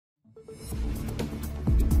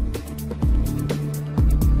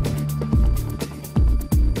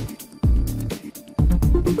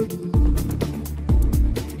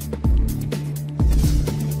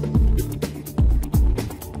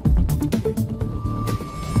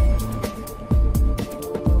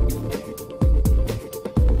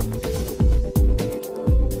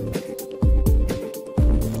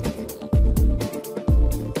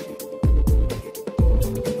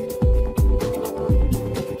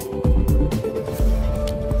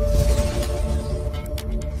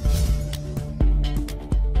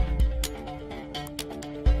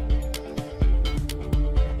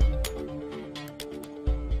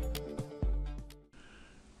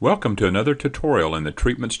Welcome to another tutorial in the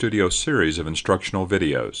Treatment Studio series of instructional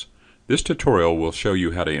videos. This tutorial will show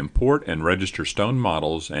you how to import and register stone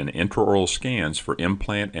models and intraoral scans for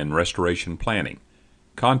implant and restoration planning.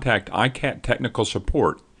 Contact ICAT Technical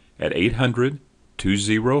Support at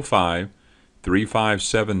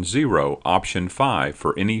 800-205-3570 option 5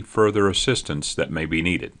 for any further assistance that may be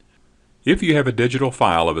needed. If you have a digital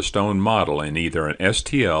file of a stone model in either an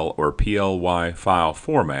STL or PLY file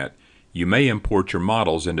format, you may import your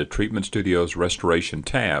models into Treatment Studio's Restoration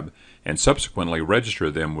tab and subsequently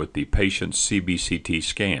register them with the patient's CBCT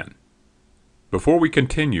scan. Before we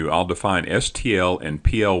continue, I'll define STL and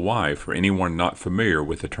PLY for anyone not familiar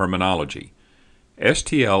with the terminology.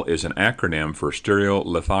 STL is an acronym for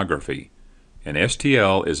stereolithography, and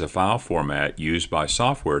STL is a file format used by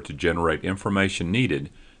software to generate information needed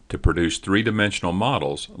to produce three-dimensional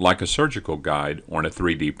models like a surgical guide on a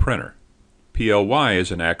 3D printer. PLY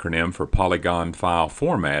is an acronym for Polygon File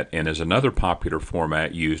Format and is another popular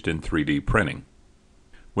format used in 3D printing.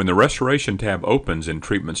 When the Restoration tab opens in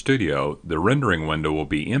Treatment Studio, the rendering window will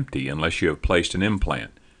be empty unless you have placed an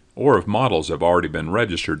implant, or if models have already been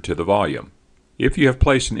registered to the volume. If you have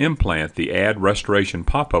placed an implant, the Add Restoration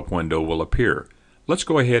pop-up window will appear. Let's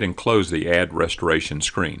go ahead and close the Add Restoration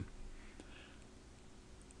screen.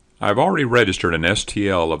 I've already registered an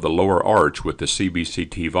STL of the lower arch with the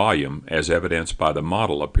CBCT volume, as evidenced by the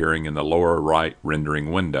model appearing in the lower right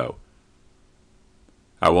rendering window.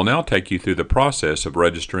 I will now take you through the process of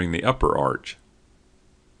registering the upper arch.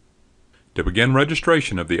 To begin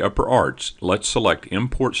registration of the upper arch, let's select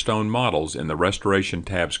Import Stone Models in the Restoration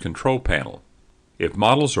tab's control panel. If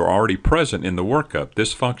models are already present in the workup,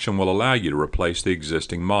 this function will allow you to replace the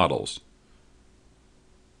existing models.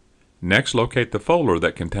 Next, locate the folder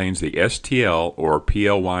that contains the STL or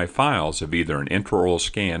PLY files of either an intraoral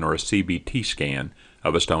scan or a CBT scan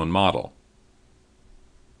of a stone model.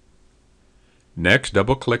 Next,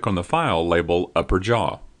 double-click on the file labeled Upper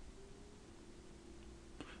Jaw.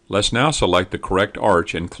 Let's now select the correct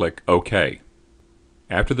arch and click OK.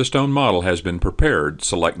 After the stone model has been prepared,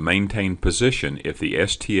 select Maintain Position if the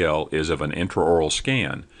STL is of an intraoral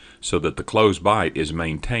scan, so that the closed bite is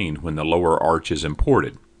maintained when the lower arch is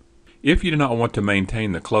imported. If you do not want to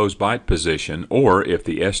maintain the closed bite position, or if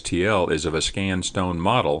the STL is of a scanned stone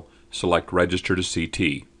model, select Register to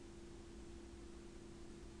CT.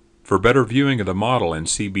 For better viewing of the model in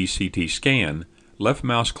CBCT Scan, left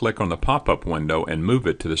mouse click on the pop-up window and move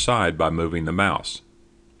it to the side by moving the mouse.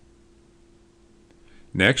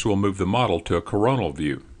 Next, we'll move the model to a coronal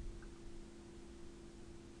view.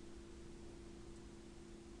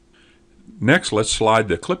 Next, let's slide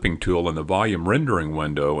the clipping tool in the volume rendering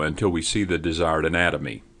window until we see the desired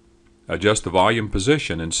anatomy. Adjust the volume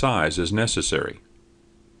position and size as necessary.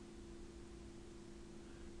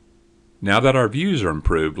 Now that our views are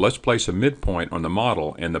improved, let's place a midpoint on the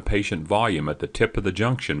model and the patient volume at the tip of the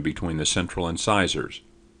junction between the central incisors.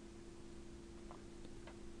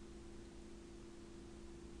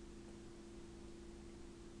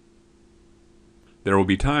 There will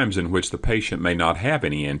be times in which the patient may not have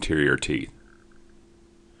any anterior teeth.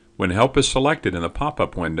 When help is selected in the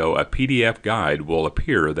pop-up window, a PDF guide will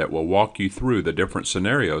appear that will walk you through the different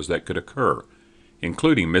scenarios that could occur,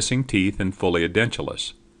 including missing teeth and fully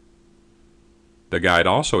edentulous. The guide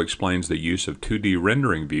also explains the use of 2D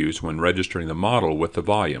rendering views when registering the model with the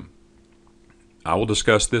volume. I will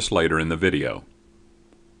discuss this later in the video.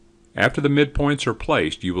 After the midpoints are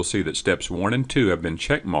placed, you will see that steps 1 and 2 have been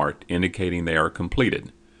checkmarked, indicating they are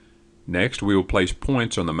completed. Next, we will place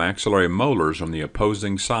points on the maxillary molars on the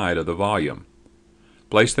opposing side of the volume.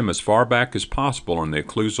 Place them as far back as possible on the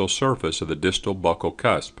occlusal surface of the distal buccal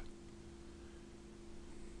cusp.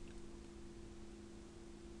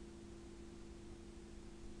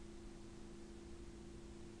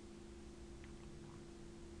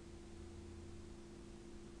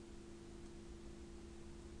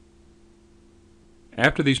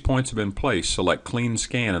 After these points have been placed, select Clean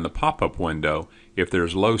Scan in the pop-up window if there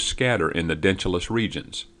is low scatter in the dentulous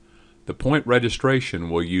regions. The point registration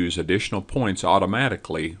will use additional points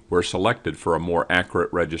automatically where selected for a more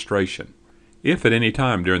accurate registration. If at any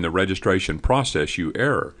time during the registration process you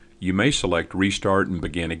err, you may select Restart and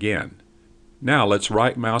Begin Again. Now let's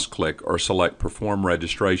right mouse click or select Perform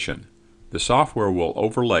Registration. The software will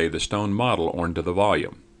overlay the stone model onto the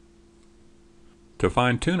volume. To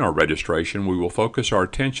fine-tune our registration, we will focus our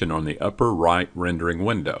attention on the upper right rendering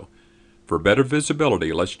window. For better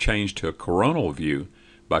visibility, let's change to a coronal view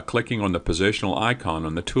by clicking on the positional icon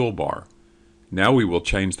on the toolbar. Now we will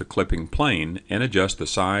change the clipping plane and adjust the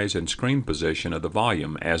size and screen position of the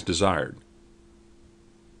volume as desired.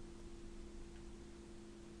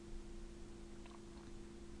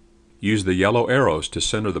 Use the yellow arrows to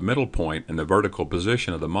center the middle point and the vertical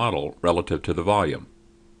position of the model relative to the volume.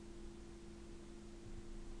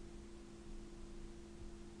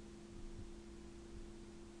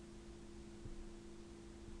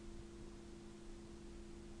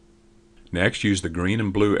 Next, use the green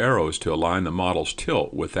and blue arrows to align the model's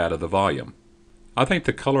tilt with that of the volume. I think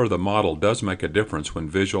the color of the model does make a difference when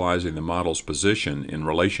visualizing the model's position in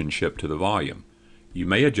relationship to the volume. You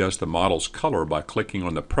may adjust the model's color by clicking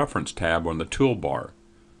on the Preference tab on the toolbar.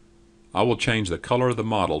 I will change the color of the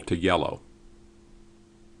model to yellow.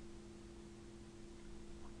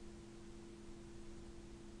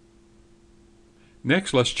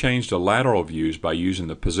 Next, let's change to lateral views by using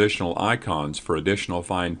the positional icons for additional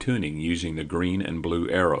fine-tuning using the green and blue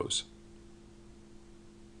arrows.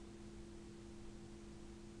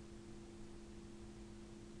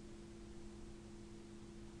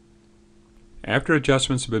 After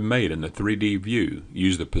adjustments have been made in the 3D view,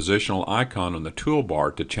 use the positional icon on the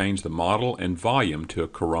toolbar to change the model and volume to a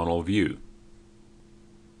coronal view.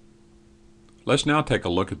 Let's now take a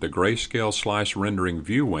look at the grayscale / rendering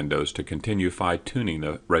view windows to continue fine-tuning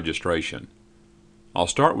the registration. I'll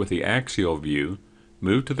start with the axial view,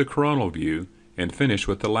 move to the coronal view, and finish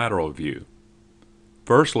with the lateral view.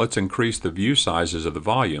 First, let's increase the view sizes of the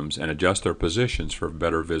volumes and adjust their positions for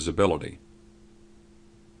better visibility.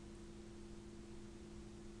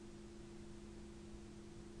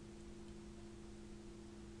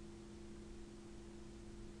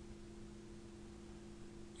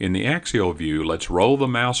 In the axial view, let's roll the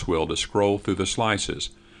mouse wheel to scroll through the slices.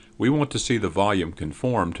 We want to see the volume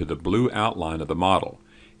conform to the blue outline of the model.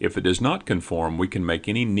 If it does not conform, we can make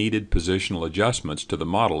any needed positional adjustments to the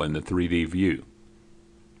model in the 3D view.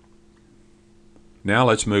 Now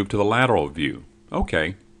let's move to the lateral view.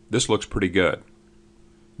 Okay, this looks pretty good.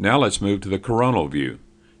 Now let's move to the coronal view.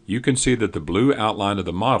 You can see that the blue outline of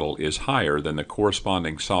the model is higher than the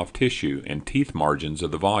corresponding soft tissue and teeth margins of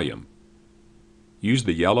the volume. Use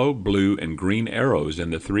the yellow, blue, and green arrows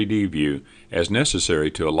in the 3D view as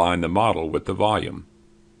necessary to align the model with the volume.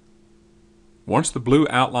 Once the blue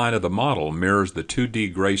outline of the model mirrors the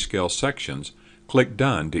 2D grayscale sections, click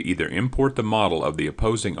Done to either import the model of the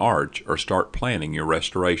opposing arch or start planning your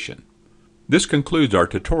restoration. This concludes our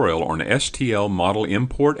tutorial on STL model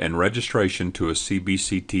import and registration to a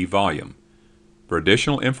CBCT volume. For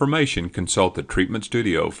additional information, consult the Treatment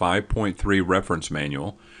Studio 5.3 reference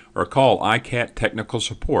manual or call ICAT Technical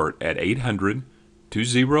Support at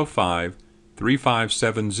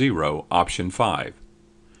 800-205-3570 option 5.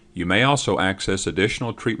 You may also access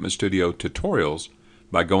additional Treatment Studio tutorials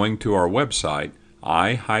by going to our website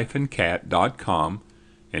i-cat.com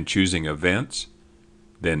and choosing Events,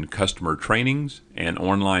 then Customer Trainings and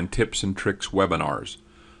Online Tips and Tricks webinars.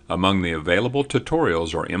 Among the available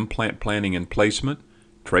tutorials are implant planning and placement,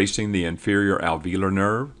 tracing the inferior alveolar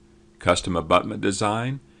nerve, custom abutment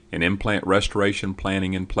design, and implant restoration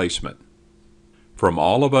planning and placement. From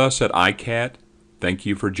all of us at ICAT, thank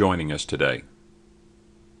you for joining us today.